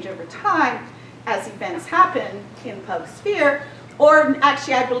will change over time as events happen in the public sphere, or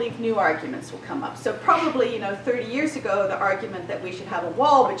actually I believe new arguments will come up. So probably, 30 years ago, the argument that we should have a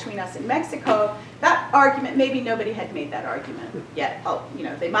wall between us and Mexico, that argument, maybe nobody had made that argument yet. Oh,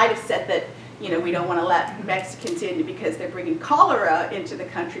 they might have said that, we don't want to let Mexicans in because they're bringing cholera into the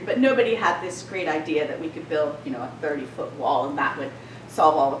country, but nobody had this great idea that we could build, a 30-foot wall and that would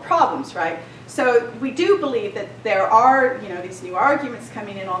solve all the problems, right? So we do believe that there are, these new arguments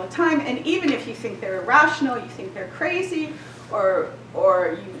coming in all the time, and even if you think they're irrational, you think they're crazy, or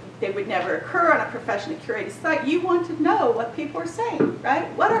they would never occur on a professionally curated site, you want to know what people are saying,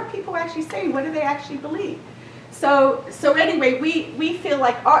 right? What are people actually saying? What do they actually believe? So anyway, we feel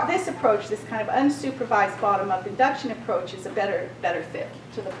like this approach, this kind of unsupervised bottom-up induction approach, is a better fit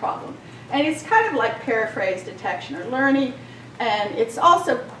to the problem. And it's kind of like paraphrase detection or learning, and it's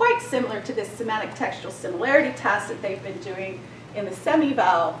also quite similar to this semantic textual similarity task that they've been doing in the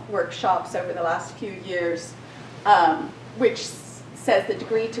semi-val workshops over the last few years, which says the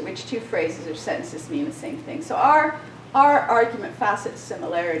degree to which two phrases or sentences mean the same thing. So our argument facet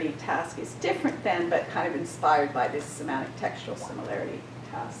similarity task is different than, but kind of inspired by this semantic textual similarity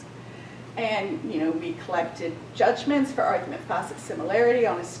task. And we collected judgments for argument facet similarity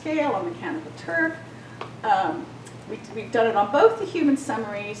on a scale on Mechanical Turk. We've done it on both the human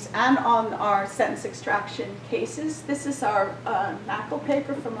summaries and on our sentence extraction cases. This is our NACL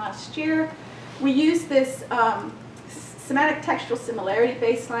paper from last year. We use this semantic textual similarity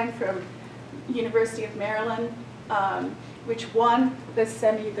baseline from University of Maryland, which won the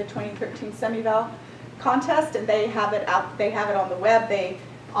 2013 semi-val contest, and they have it out. They have it on the web.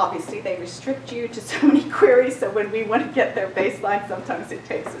 Obviously they restrict you to so many queries. So when we want to get their baseline, sometimes it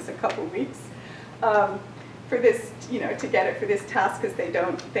takes us a couple weeks for this, to get it for this task, because they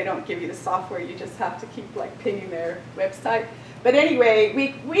don't give you the software. You just have to keep pinging their website. But anyway,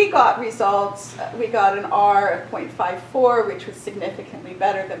 we got results. We got an R of 0.54, which was significantly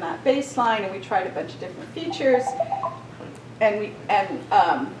better than that baseline, and we tried a bunch of different features.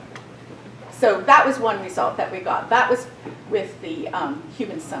 So that was one result that we got. That was with the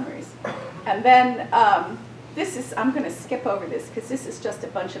human summaries. And then I'm going to skip over this because this is just a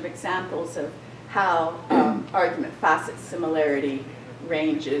bunch of examples of how argument facet similarity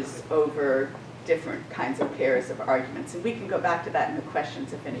ranges over different kinds of pairs of arguments. And we can go back to that in the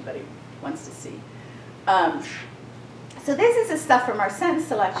questions if anybody wants to see. So this is the stuff from our sentence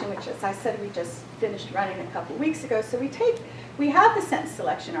selection, which, as I said, we just finished running a couple weeks ago. So we have the sentence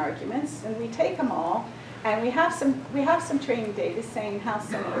selection arguments, and we take them all, and we have some training data saying how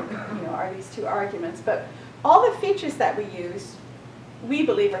similar are these two arguments. But all the features that we use, we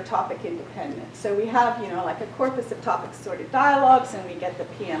believe, are topic independent. So we have like a corpus of topic sorted dialogues, and we get the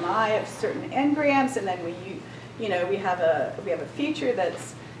PMI of certain n-grams, and then we have a feature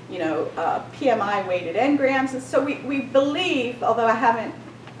that's PMI weighted n-grams. And so we believe, although I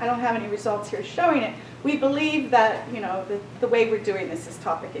don't have any results here showing it, we believe that the way we're doing this is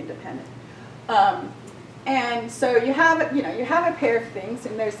topic independent. And so you have a pair of things,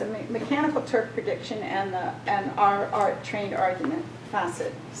 and there's the Mechanical Turk prediction and our trained argument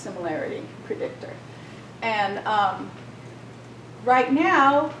facet similarity predictor. And right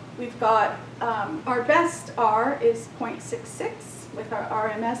now we've got our best R is 0.66 with our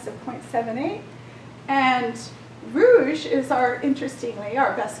RMS of 0.78, and Rouge is interestingly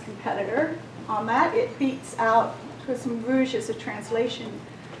our best competitor on that. It beats out, because Rouge is a translation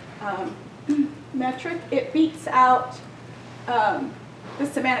metric, it beats out the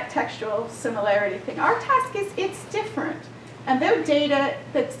semantic textual similarity thing. Our task it's different. And the data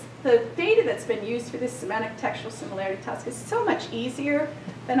that's been used for this semantic textual similarity task is so much easier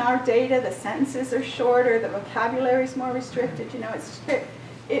than our data. The sentences are shorter, the vocabulary is more restricted.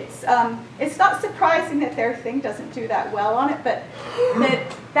 It's not surprising that their thing doesn't do that well on it, but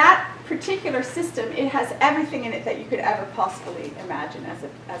that particular system, it has everything in it that you could ever possibly imagine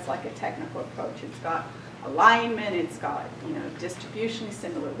as like a technical approach. It's got alignment, it's got distributionally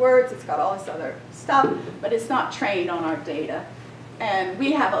similar words, it's got all this other stuff, but it's not trained on our data. And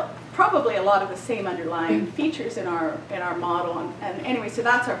we have probably a lot of the same underlying features in our model. And anyway, so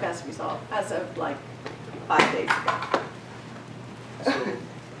that's our best result as of 5 days ago. So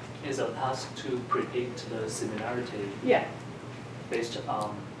is a task to predict the similarity based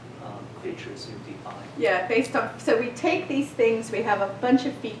on features you define? Yeah, based on, so we take these things, we have a bunch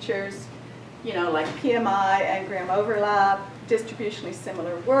of features, you know, like PMI, n-gram overlap, distributionally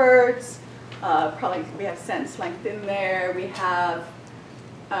similar words. Probably we have sentence length in there. We have,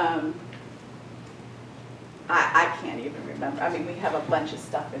 I can't even remember. I mean, we have a bunch of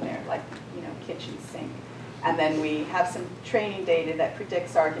stuff in there, like, you know, kitchen sink. And then we have some training data that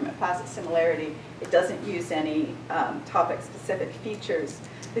predicts argument facet similarity. It doesn't use any topic-specific features.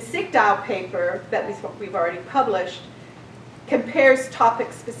 The Sigdow paper that we've already published compares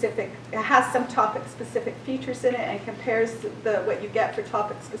topic-specific, it has some topic-specific features in it and compares what you get for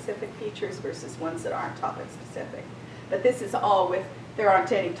topic-specific features versus ones that aren't topic-specific. But this is all with, there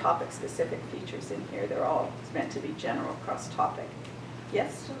aren't any topic-specific features in here. They're all meant to be general cross-topic.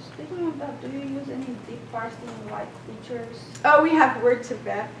 Yes? So speaking of that, do you use any deep parsing like features? Oh, we have word to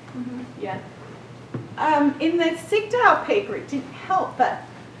vec. Yeah. In the Sigdow paper, it didn't help, but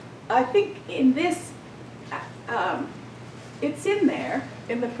I think in this, it's in there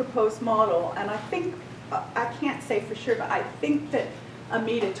in the proposed model, and I think, I can't say for sure, but I think that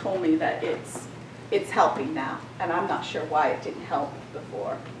Amita told me that it's helping now, and I'm not sure why it didn't help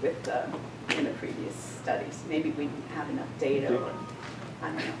before with in the previous studies. Maybe we didn't have enough data, or I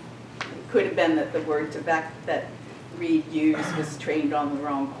don't know. It could have been that the word to vec that Reed used was trained on the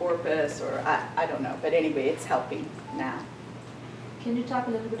wrong corpus, or I don't know. But anyway, it's helping now. Can you talk a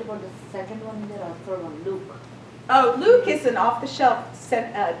little bit about the second one there, or third one, Luke? Oh, Luke is an off-the-shelf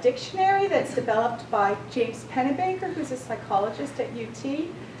dictionary that's developed by James Pennebaker, who's a psychologist at UT.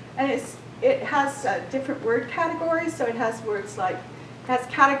 And it has different word categories. So it has words like, has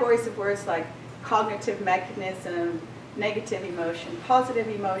categories of words like cognitive mechanism, negative emotion, positive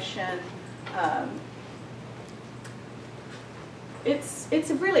emotion.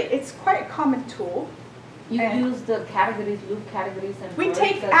 It's quite a common tool. You use the categories, Luke categories, and we words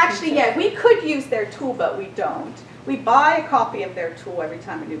take, as actually, features? yeah, we could use their tool, but we don't. We buy a copy of their tool every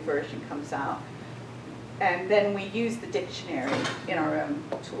time a new version comes out. And then we use the dictionary in our own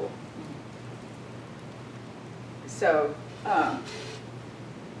tool. So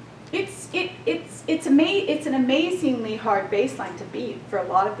it's an amazingly hard baseline to beat for a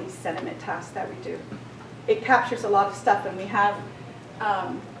lot of these sentiment tasks that we do. It captures a lot of stuff, and we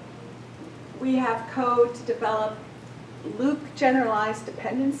have code to develop Luke generalized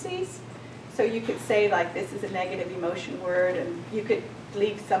dependencies. So you could say, like, this is a negative emotion word, and you could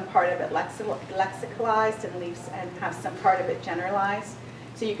leave some part of it lexicalized and have some part of it generalized.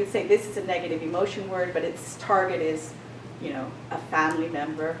 So you could say this is a negative emotion word, but its target is, you know, a family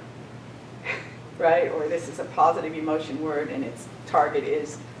member, right? Or this is a positive emotion word, and its target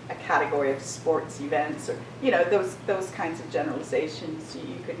is a category of sports events, or, you know, those kinds of generalizations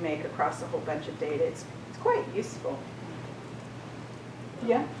you could make across a whole bunch of data. It's quite useful.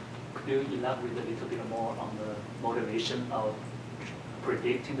 Yeah? Could you elaborate a little bit more on the motivation of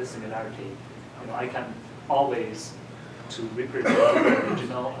predicting the similarity? You know, I can always to represent the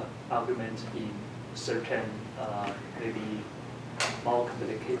original argument in certain maybe more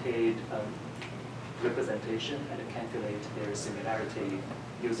complicated representation and calculate their similarity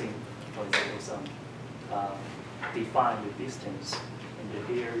using, for example, some defined distance. And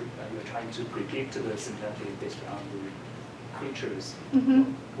here you're trying to predict the similarity based on the features. Mm-hmm.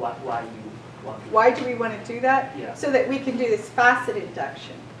 Why you want to? Why do we want to do that? Yeah. So that we can do this facet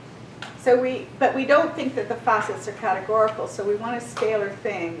induction. But we don't think that the facets are categorical, so we want a scalar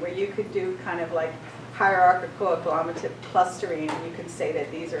thing where you could do kind of like hierarchical agglomerative clustering, and you can say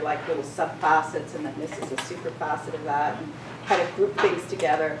that these are like little subfacets and that this is a superfacet of that, and kind of group things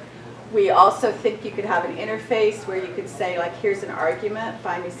together. We also think you could have an interface where you could say, like, here's an argument,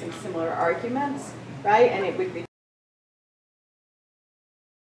 find me some similar arguments, right? And it would be